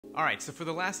Alright, so for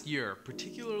the last year,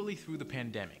 particularly through the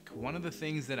pandemic, one of the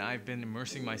things that I've been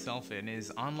immersing myself in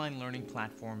is online learning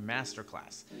platform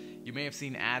MasterClass. You may have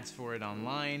seen ads for it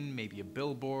online, maybe a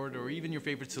billboard, or even your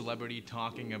favorite celebrity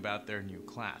talking about their new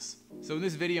class. So in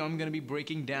this video, I'm going to be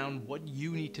breaking down what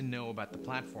you need to know about the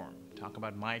platform, talk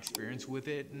about my experience with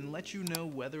it, and let you know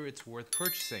whether it's worth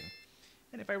purchasing,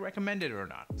 and if I recommend it or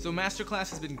not. So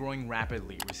MasterClass has been growing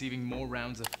rapidly, receiving more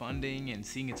rounds of funding and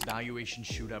seeing its valuation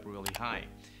shoot up really high.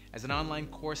 As an online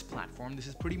course platform, this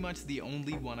is pretty much the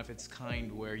only one of its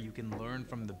kind where you can learn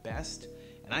from the best,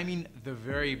 and I mean the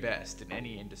very best in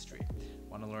any industry.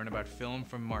 Want to learn about film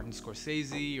from Martin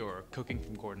Scorsese, or cooking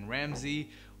from Gordon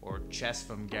Ramsay, or chess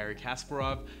from Garry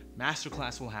Kasparov?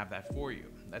 MasterClass will have that for you.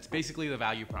 That's basically the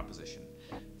value proposition.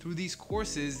 Through these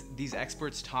courses, these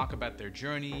experts talk about their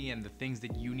journey and the things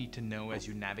that you need to know as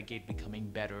you navigate becoming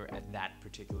better at that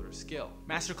particular skill.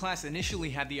 MasterClass initially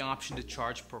had the option to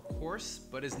charge per course,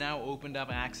 but has now opened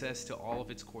up access to all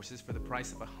of its courses for the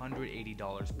price of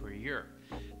 $180 per year.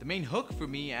 The main hook for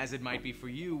me, as it might be for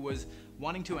you, was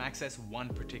wanting to access one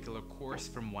particular course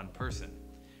from one person.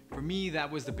 For me, that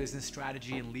was the Business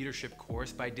Strategy and Leadership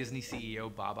course by Disney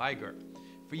CEO Bob Iger.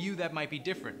 For you, that might be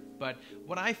different, but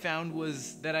what I found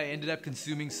was that I ended up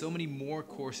consuming so many more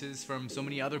courses from so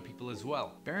many other people as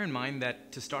well. Bear in mind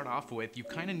that to start off with, you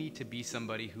kind of need to be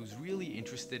somebody who's really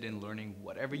interested in learning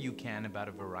whatever you can about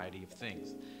a variety of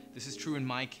things. This is true in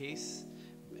my case.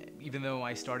 Even though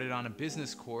I started on a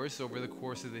business course, over the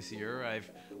course of this year, I've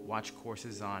watched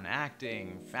courses on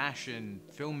acting, fashion,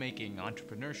 filmmaking,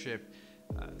 entrepreneurship,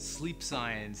 sleep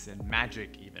science, and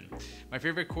magic even. My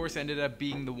favorite course ended up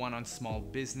being the one on small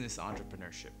business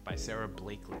entrepreneurship by Sarah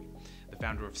Blakely, the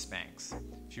founder of Spanx.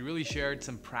 She really shared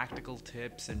some practical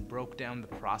tips and broke down the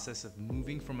process of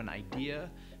moving from an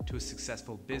idea to a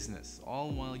successful business,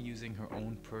 all while using her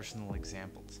own personal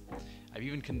examples. I've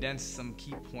even condensed some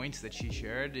key points that she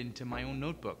shared into my own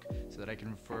notebook so that I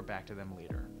can refer back to them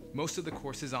later. Most of the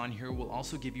courses on here will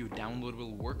also give you a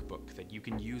downloadable workbook that you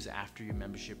can use after your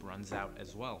membership runs out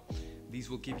as well. These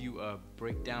will give you a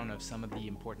breakdown of some of the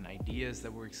important ideas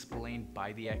that were explained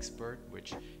by the expert,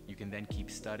 which you can then keep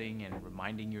studying and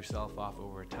reminding yourself of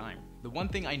over time. The one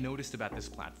thing I noticed about this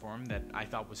platform that I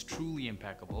thought was truly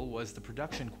impeccable was the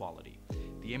production quality.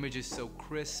 The image is so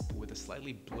crisp with a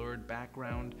slightly blurred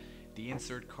background. The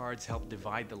insert cards help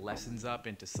divide the lessons up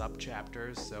into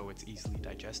sub-chapters so it's easily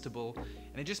digestible,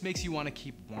 and it just makes you want to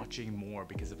keep watching more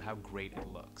because of how great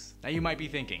it looks. Now you might be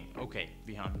thinking, okay,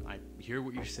 Vihan, I hear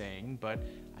what you're saying, but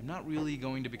I'm not really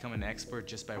going to become an expert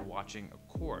just by watching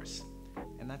a course.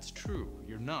 And that's true,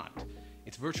 you're not.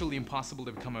 It's virtually impossible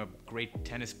to become a great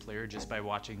tennis player just by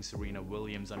watching Serena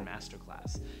Williams on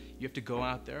MasterClass. You have to go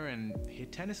out there and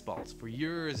hit tennis balls for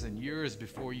years and years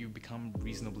before you become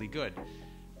reasonably good.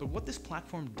 But what this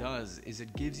platform does is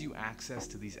it gives you access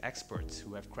to these experts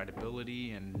who have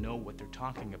credibility and know what they're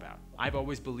talking about. I've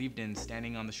always believed in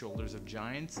standing on the shoulders of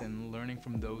giants and learning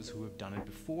from those who have done it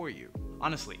before you.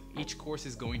 Honestly, each course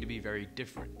is going to be very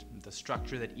different. The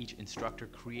structure that each instructor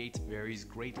creates varies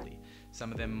greatly.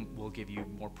 Some of them will give you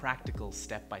more practical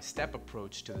step-by-step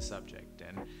approach to the subject,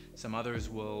 and some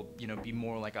others will, be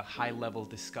more like a high-level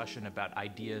discussion about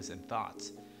ideas and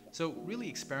thoughts. So really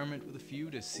experiment with a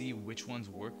few to see which ones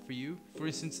work for you. For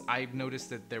instance, I've noticed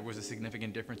that there was a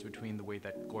significant difference between the way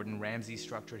that Gordon Ramsay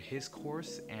structured his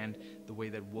course and the way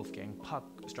that Wolfgang Puck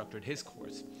structured his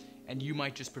course. And you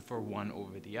might just prefer one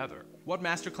over the other. What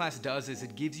MasterClass does is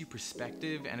it gives you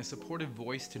perspective and a supportive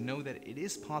voice to know that it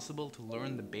is possible to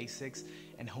learn the basics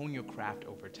and hone your craft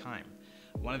over time.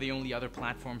 One of the only other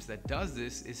platforms that does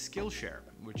this is Skillshare,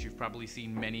 which you've probably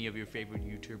seen many of your favorite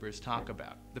YouTubers talk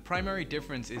about. The primary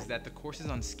difference is that the courses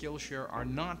on Skillshare are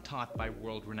not taught by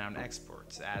world-renowned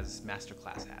experts, as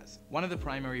MasterClass has. One of the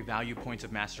primary value points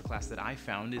of MasterClass that I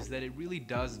found is that it really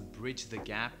does bridge the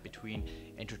gap between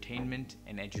entertainment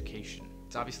and education.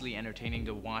 It's obviously entertaining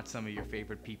to watch some of your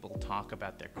favorite people talk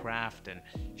about their craft and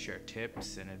share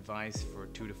tips and advice for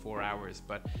 2 to 4 hours,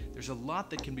 but there's a lot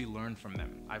that can be learned from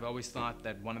them. I've always thought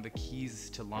that one of the keys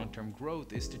to long-term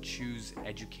growth is to choose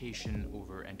education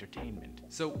over entertainment.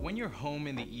 So when you're home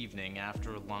in the evening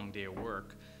after a long day of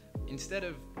work, instead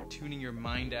of tuning your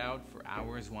mind out for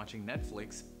hours watching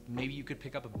Netflix, maybe you could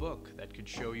pick up a book that could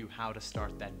show you how to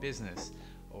start that business,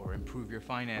 or improve your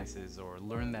finances, or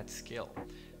learn that skill.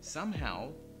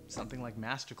 Somehow, something like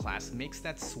MasterClass makes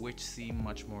that switch seem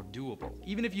much more doable.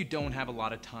 Even if you don't have a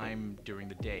lot of time during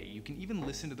the day, you can even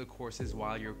listen to the courses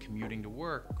while you're commuting to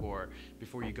work or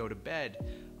before you go to bed.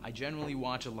 I generally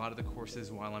watch a lot of the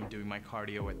courses while I'm doing my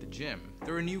cardio at the gym.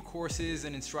 There are new courses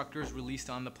and instructors released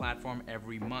on the platform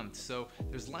every month, so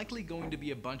there's likely going to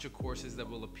be a bunch of courses that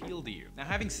will appeal to you. Now,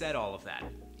 having said all of that,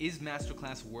 is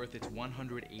MasterClass worth its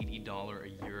 $180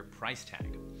 a year price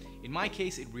tag? In my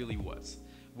case, it really was.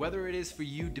 Whether it is for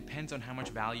you depends on how much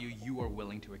value you are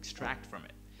willing to extract from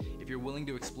it. If you're willing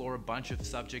to explore a bunch of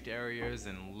subject areas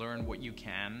and learn what you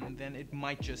can, then it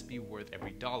might just be worth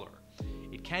every dollar.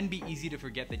 It can be easy to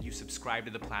forget that you subscribe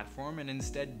to the platform and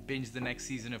instead binge the next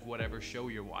season of whatever show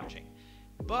you're watching.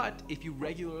 But if you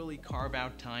regularly carve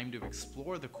out time to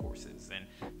explore the courses and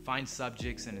find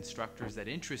subjects and instructors that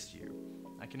interest you,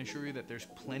 I can assure you that there's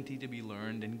plenty to be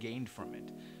learned and gained from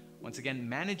it. Once again,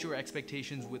 manage your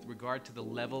expectations with regard to the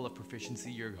level of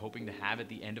proficiency you're hoping to have at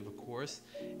the end of a course,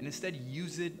 and instead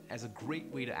use it as a great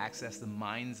way to access the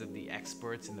minds of the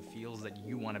experts in the fields that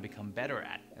you want to become better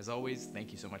at. As always,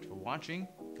 thank you so much for watching.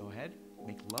 Go ahead,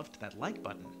 make love to that like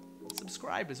button.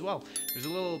 Subscribe as well. There's a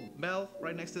little bell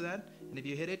right next to that, and if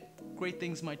you hit it, great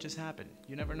things might just happen.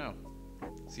 You never know.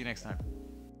 See you next time.